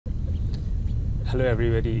Hello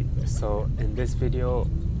everybody. So in this video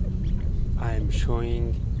I'm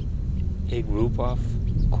showing a group of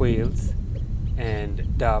quails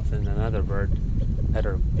and dove and another bird that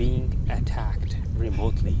are being attacked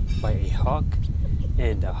remotely by a hawk,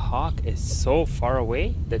 and the hawk is so far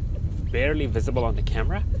away that barely visible on the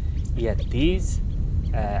camera, yet these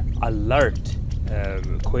alert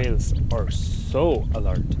quails are so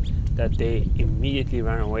alert that they immediately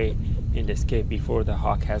run away and escape before the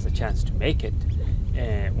hawk has a chance to make it.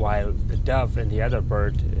 While the dove and the other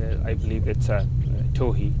bird, I believe it's a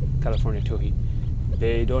towhee, California towhee,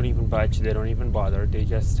 they don't even budge, they don't even bother, they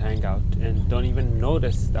just hang out and don't even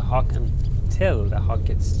notice the hawk until the hawk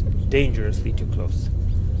gets dangerously too close.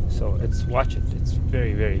 So watch it, it's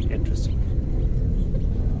very, very interesting.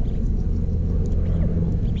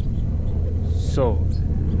 So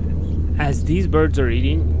as these birds are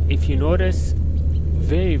eating, if you notice,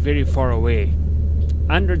 very, very far away,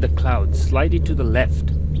 under the clouds, slightly to the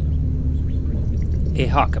left, a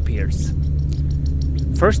hawk appears.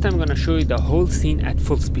 First, I'm going to show you the whole scene at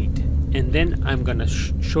full speed, and then I'm going to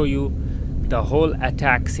show you the whole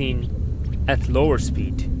attack scene at lower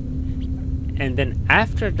speed. And then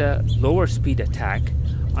after the lower speed attack,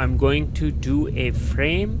 I'm going to do a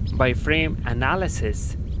frame by frame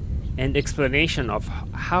analysis and explanation of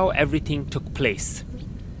how everything took place.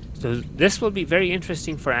 So this will be very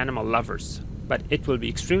interesting for animal lovers, but it will be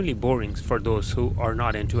extremely boring for those who are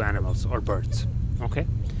not into animals or birds. Okay,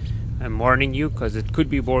 I'm warning you because it could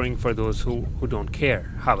be boring for those who don't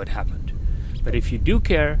care how it happened. But if you do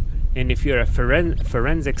care, and if you're a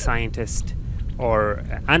forensic scientist or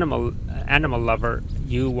animal lover,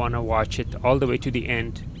 you want to watch it all the way to the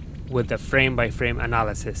end with the frame by frame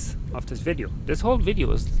analysis of this video. This whole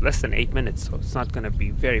video is less than 8 minutes, so it's not going to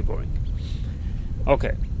be very boring.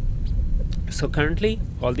 Okay, so currently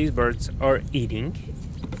all these birds are eating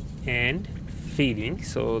and feeding.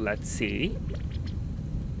 So let's see.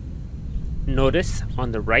 Notice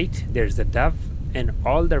on the right there's a dove and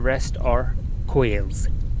all the rest are quails.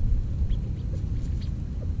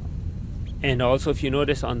 And also, if you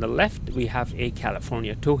notice on the left, we have a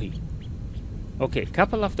California towhee. Okay, a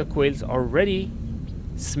couple of the quails already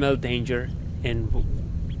smell danger and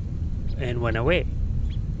went away.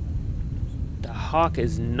 The hawk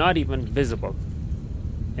is not even visible,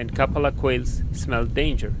 and a couple of quails smell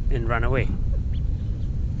danger and run away.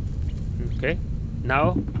 Okay,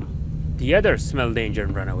 now the others smell danger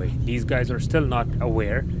and run away. These guys are still not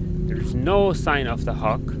aware. There's no sign of the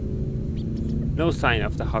hawk. No sign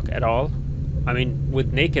of the hawk at all. I mean,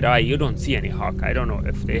 with naked eye, you don't see any hawk. I don't know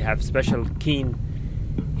if they have special keen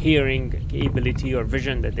hearing ability or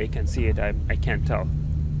vision that they can see it. I can't tell.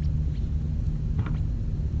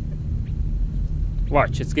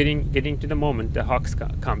 Watch, it's getting to the moment the hawk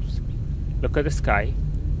comes. Look at the sky.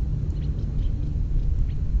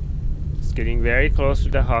 It's getting very close to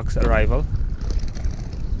the hawk's arrival.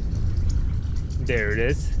 There it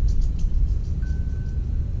is.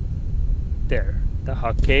 There, the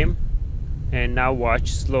hawk came. And now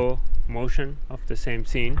watch slow motion of the same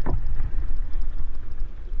scene.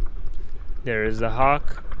 There is the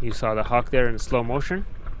hawk. You saw the hawk there in slow motion.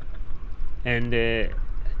 And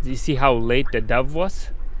you see how late the dove was?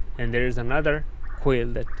 And there is another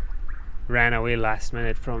quail that ran away last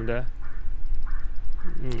minute from the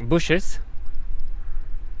bushes.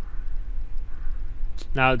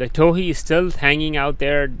 Now the towhee is still hanging out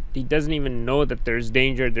there. He doesn't even know that there's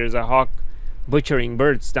danger. There's a hawk butchering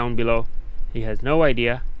birds down below. He has no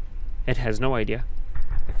idea. It has no idea.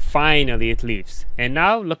 Finally it leaves. And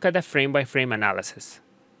now look at the frame by frame analysis.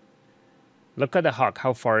 Look at the hawk,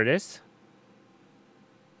 how far it is.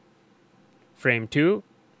 Frame 2.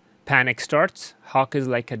 Panic starts. Hawk is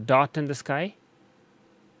like a dot in the sky.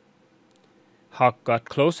 Hawk got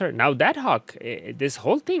closer. Now that hawk, this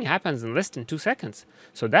whole thing happens in less than 2 seconds.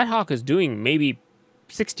 So that hawk is doing maybe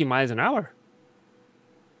 60 miles an hour.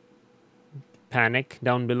 Panic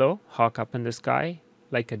down below, hawk up in the sky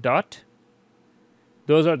like a dot.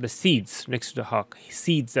 Those are the seeds next to the hawk,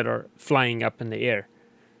 seeds that are flying up in the air.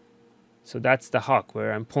 So that's the hawk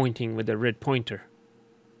where I'm pointing with the red pointer.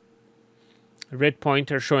 A red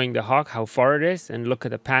pointer showing the hawk how far it is, and look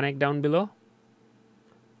at the panic down below.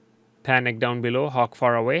 Panic down below, hawk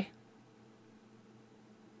far away.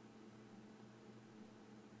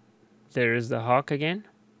 There is the hawk again.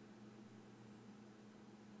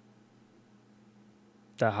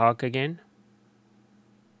 The hawk again.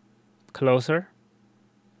 Closer.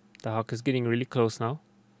 The hawk is getting really close now.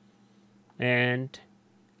 And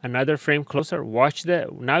another frame closer. Watch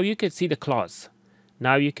now you can see the claws.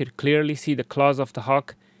 Now you could clearly see the claws of the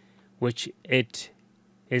hawk, which it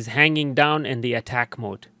is hanging down in the attack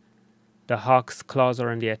mode. The hawk's claws are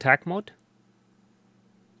in the attack mode.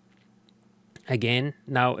 Again,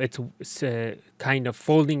 now it's kind of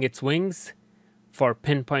folding its wings for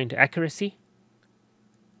pinpoint accuracy.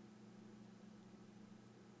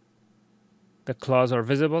 The claws are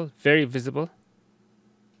visible, very visible.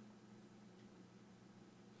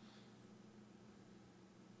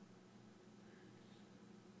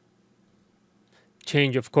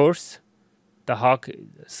 Change of course. The hawk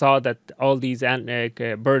saw that all these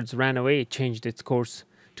birds ran away, it changed its course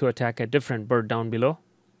to attack a different bird down below.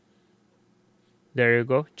 There you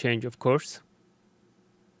go, change of course.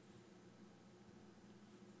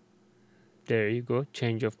 There you go,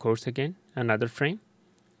 change of course again, another frame.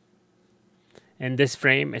 In this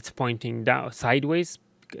frame, it's pointing down, sideways,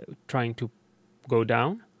 trying to go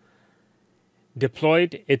down.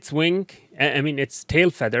 Deployed its its tail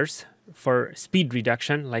feathers for speed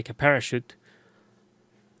reduction, like a parachute.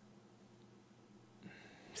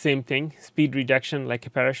 Same thing, speed reduction like a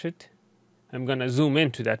parachute. I'm going to zoom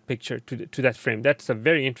into that picture, to that frame. That's a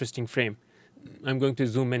very interesting frame. I'm going to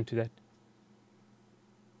zoom into that.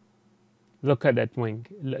 Look at that wing,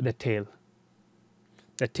 the tail.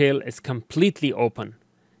 The tail is completely open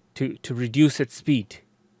to reduce its speed.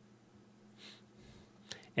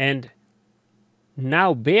 And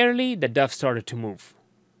now barely the dove started to move.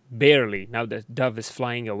 Barely. Now the dove is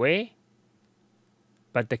flying away.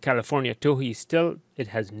 But the California towhee still, it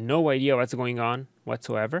has no idea what's going on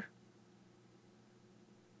whatsoever.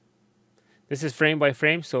 This is frame by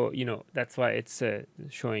frame, so you know that's why it's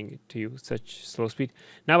showing it to you such slow speed.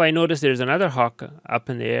 Now I notice there's another hawk up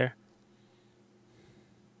in the air.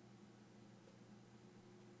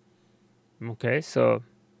 Okay, so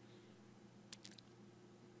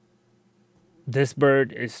this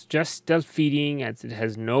bird is just still feeding, as it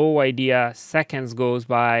has no idea. Seconds goes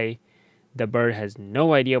by. The bird has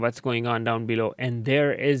no idea what's going on down below, and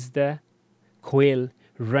there is the quail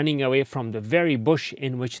running away from the very bush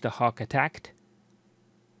in which the hawk attacked.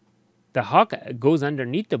 The hawk goes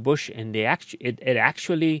underneath the bush, and it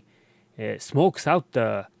actually smokes out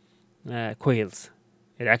the quails.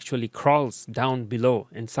 It actually crawls down below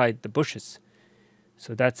inside the bushes.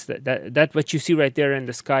 So that's that what you see right there in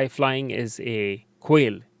the sky flying is a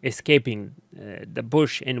quail escaping the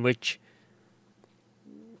bush in which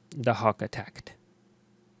the hawk attacked.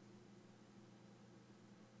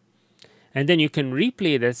 And then you can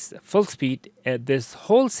replay this full speed, this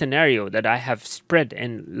whole scenario that I have spread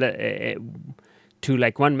in to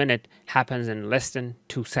like 1 minute happens in less than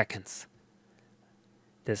 2 seconds.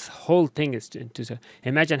 This whole thing is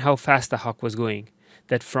imagine how fast the hawk was going.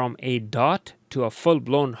 That from a dot to a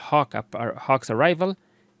full-blown hawk's arrival,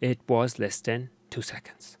 it was less than 2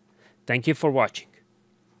 seconds. Thank you for watching.